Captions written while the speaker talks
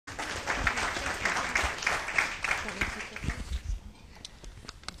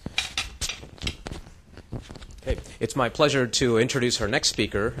It's my pleasure to introduce our next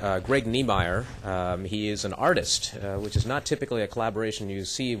speaker, Greg Niemeyer. He is an artist, which is not typically a collaboration you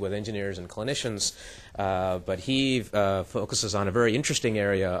see with engineers and clinicians, but he focuses on a very interesting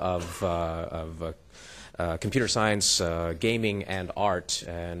area of computer science, gaming, and art,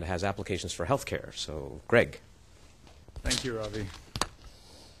 and has applications for healthcare. So, Greg. Thank you, Ravi.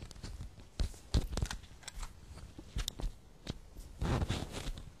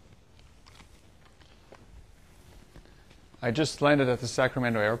 I just landed at the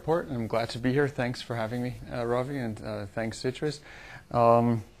Sacramento airport, and I'm glad to be here. Thanks for having me, Ravi, and thanks, CITRIS.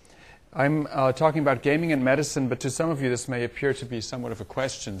 I'm talking about gaming and medicine, but to some of you this may appear to be somewhat of a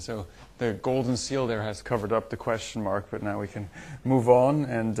question. So the golden seal there has covered up the question mark, but now we can move on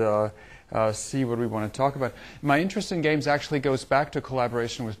and see what we want to talk about. My interest in games actually goes back to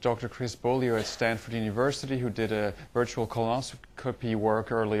collaboration with Dr. Chris Bolio at Stanford University, who did a virtual colonoscopy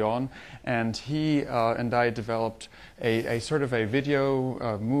work early on, and he and I developed a sort of a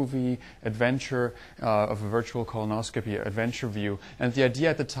video movie adventure of a virtual colonoscopy adventure view. And the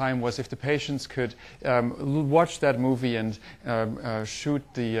idea at the time was if the patients could watch that movie and shoot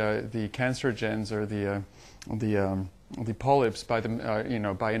the cancerogens or the polyps by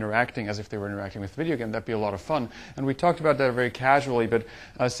them, by interacting as if they were interacting with a video game, that'd be a lot of fun. And we talked about that very casually, but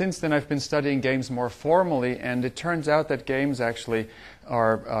since then I've been studying games more formally, and it turns out that games actually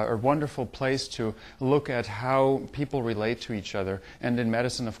are a wonderful place to look at how people relate to each other. And in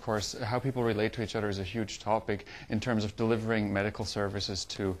medicine, of course, how people relate to each other is a huge topic in terms of delivering medical services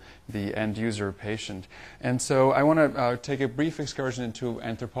to the end user patient. And so I want to take a brief excursion into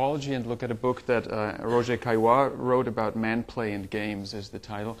anthropology and look at a book that Roger Caillois wrote about man play and games, is the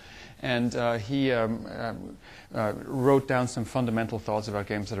title. And he wrote down some fundamental thoughts about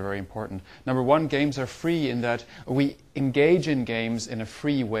games that are very important. Number one, games are free in that we engage in games in a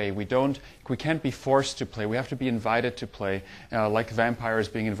free way. We can't be forced to play. We have to be invited to play, like vampires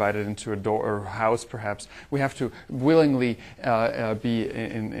being invited into a door or house, perhaps. We have to willingly be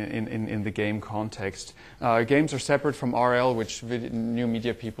in the game context. Games are separate from RL, which new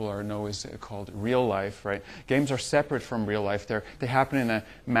media people know is called real life, right? Games are separate from real life. They happen in a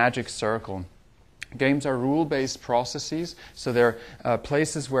magic circle. Games are rule-based processes, so they're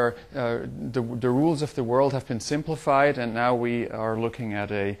places where the rules of the world have been simplified, and now we are looking at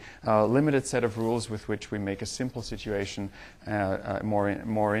a limited set of rules with which we make a simple situation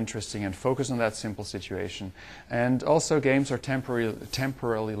more interesting and focus on that simple situation. And also, games are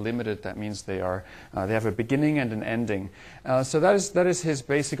temporarily limited. That means they have a beginning and an ending. So that is his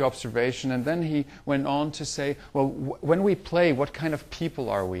basic observation. And then he went on to say, well, when we play, what kind of people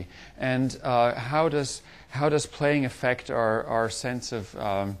are we? And how does playing affect our sense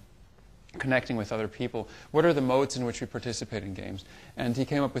of connecting with other people? What are the modes in which we participate in games? And he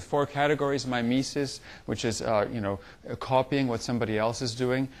came up with 4 categories: mimesis, which is copying what somebody else is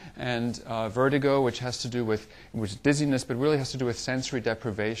doing, and vertigo, which has to do with dizziness, but really has to do with sensory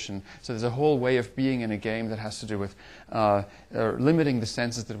deprivation. So there's a whole way of being in a game that has to do with limiting the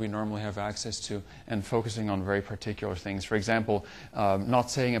senses that we normally have access to and focusing on very particular things. For example,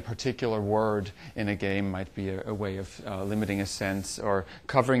 not saying a particular word in a game might be a way of limiting a sense, or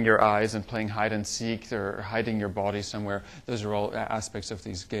covering your eyes and playing hide and seek, or hiding your body somewhere. Those are all aspects of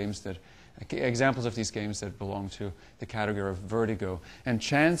these games examples of these games that belong to the category of vertigo. And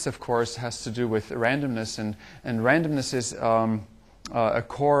chance, of course, has to do with randomness, and randomness is a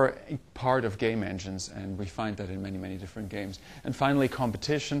core part of game engines, and we find that in many, many different games. And finally,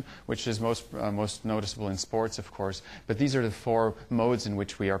 competition, which is most noticeable in sports, of course. But these are the 4 modes in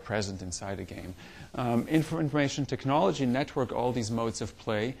which we are present inside a game. Information technology network all these modes of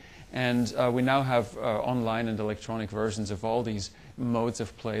play, and we now have online and electronic versions of all these modes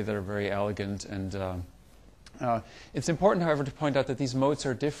of play that are very elegant. And it's important, however, to point out that these modes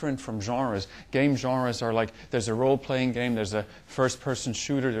are different from genres. Game genres are like, there's a role-playing game, there's a first-person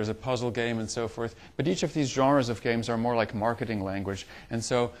shooter, there's a puzzle game, and so forth. But each of these genres of games are more like marketing language. And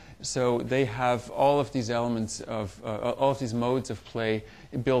so they have all of these elements of, all of these modes of play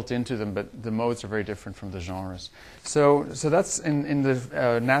built into them, but the modes are very different from the genres. So that's in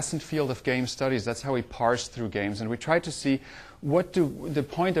the nascent field of game studies. That's how we parse through games. And we try to see the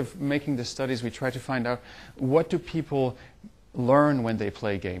point of making the studies, we try to find out what do people learn when they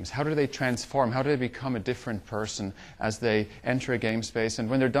play games? How do they transform? How do they become a different person as they enter a game space? And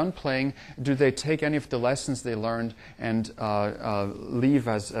when they're done playing, do they take any of the lessons they learned and leave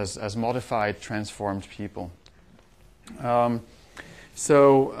as modified, transformed people?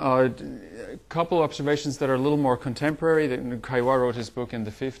 So a couple observations that are a little more contemporary. Kaiwa wrote his book in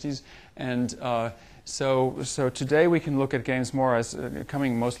the 50s, and so today we can look at games more as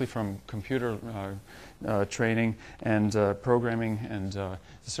coming mostly from computer training and programming and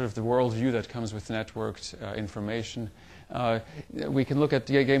sort of the worldview that comes with networked information. We can look at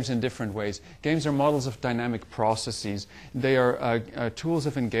games in different ways. Games are models of dynamic processes. They are tools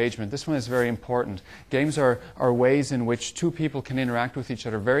of engagement. This one is very important. Games are ways in which two people can interact with each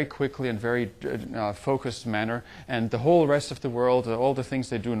other very quickly and very focused manner, and the whole rest of the world, all the things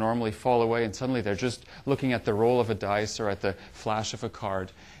they do normally fall away, and suddenly they're just looking at the roll of a dice or at the flash of a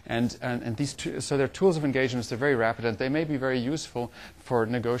card. And these so they're tools of engagement. They're very rapid, and they may be very useful for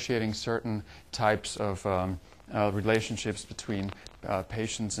negotiating certain types of relationships between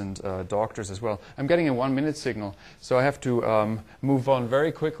patients and doctors as well. I'm getting a 1-minute signal, so I have to move on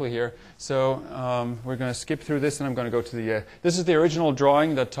very quickly here. So we're going to skip through this, and I'm going to go to the... this is the original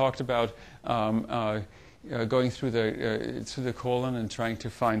drawing that talked about going through the colon and trying to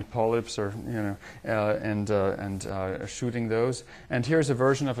find polyps, or and shooting those. And here's a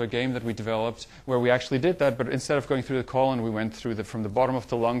version of a game that we developed where we actually did that, but instead of going through the colon, we went through from the bottom of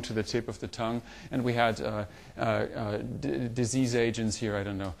the lung to the tip of the tongue, and we had disease agents here. I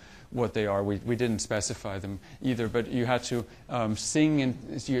don't know what they are. We didn't specify them either, but you had to sing,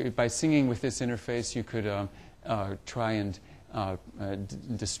 and by singing with this interface, you could try and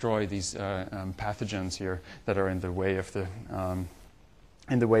destroy these pathogens here that are in the way of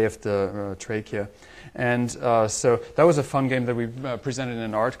the trachea. And so that was a fun game that we presented in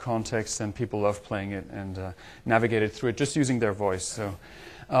an art context, and people loved playing it and navigated through it just using their voice. So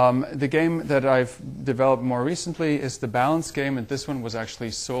the game that I've developed more recently is the balance game, and this one was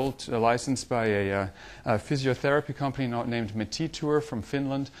actually sold, licensed by a physiotherapy company named Metitur from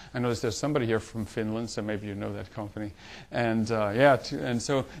Finland. I noticed there's somebody here from Finland, so maybe you know that company. And and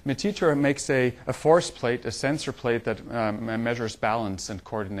so Metitur makes a force plate, a sensor plate that measures balance and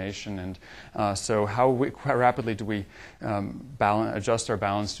coordination, and so how rapidly do we adjust our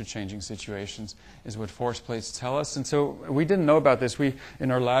balance to changing situations is what force plates tell us. And so we didn't know about this. In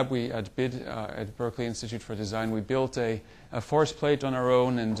our lab, at BID, at Berkeley Institute for Design, we built a force plate on our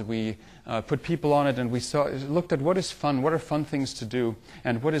own, and we put people on it, and we looked at what is fun, what are fun things to do,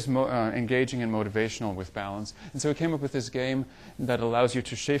 and what is engaging and motivational with balance. And so we came up with this game that allows you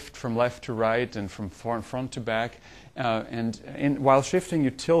to shift from left to right and from front to back. While shifting, you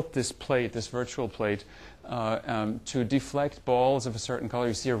tilt this plate, this virtual plate, to deflect balls of a certain color.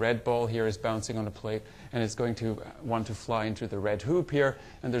 You see a red ball here is bouncing on a plate, and it's going to want to fly into the red hoop here,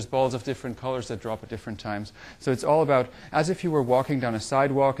 and there's balls of different colors that drop at different times. So it's all about as if you were walking down a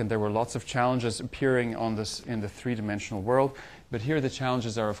sidewalk, and there were lots of challenges appearing in the three-dimensional world. But here the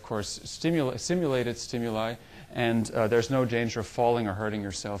challenges are, of course, simulated stimuli, and there's no danger of falling or hurting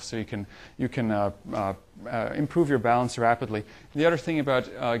yourself, so you can improve your balance rapidly. The other thing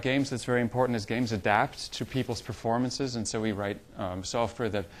about games that's very important is games adapt to people's performances, and so we write software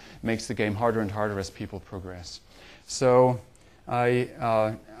that makes the game harder and harder as people progress. So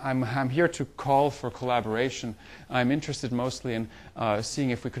I'm here to call for collaboration. I'm interested mostly in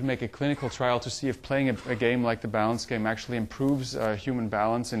seeing if we could make a clinical trial to see if playing a game like the balance game actually improves human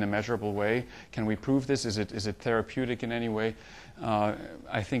balance in a measurable way. Can we prove this? Is it therapeutic in any way?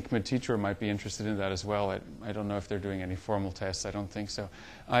 I think Metitur might be interested in that as well. I don't know if they're doing any formal tests. I don't think so.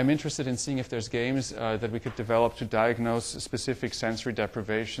 I'm interested in seeing if there's games that we could develop to diagnose specific sensory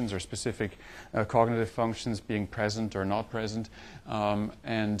deprivations or specific cognitive functions being present or not present.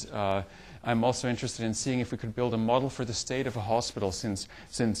 I'm also interested in seeing if we could build a model for the state of a hospital, since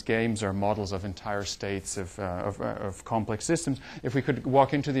games are models of entire states of complex systems. If we could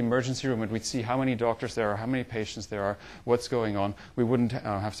walk into the emergency room and we'd see how many doctors there are, how many patients there are, what's going on, we wouldn't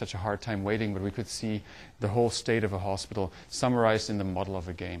have such a hard time waiting, but we could see the whole state of a hospital summarized in the model of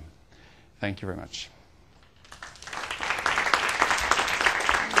a game. Thank you very much.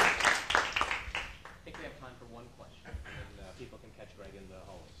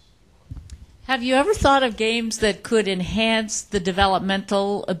 Have you ever thought of games that could enhance the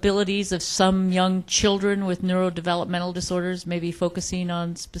developmental abilities of some young children with neurodevelopmental disorders, maybe focusing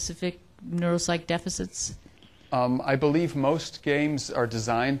on specific neuropsych deficits? I believe most games are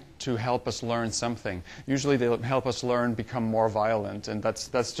designed to help us learn something. Usually they'll help us learn become more violent, and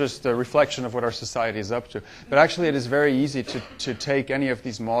that's just a reflection of what our society is up to. But actually it is very easy to take any of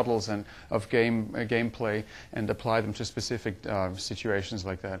these models of gameplay and apply them to specific situations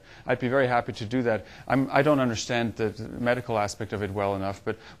like that. I'd be very happy to do that. I don't understand the medical aspect of it well enough,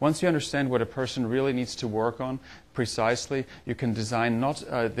 but once you understand what a person really needs to work on precisely, you can design not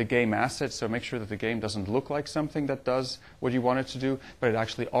the game assets, so make sure that the game doesn't look like something that does what you want it to do, but it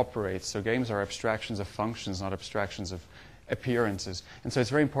actually operates. So games are abstractions of functions, not abstractions of appearances. And so it's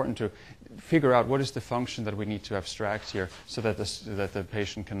very important to figure out what is the function that we need to abstract here so that the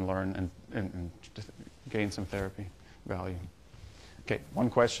patient can learn and gain some therapy value. Okay, one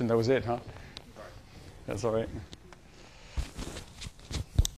question. That was it, huh? That's all right.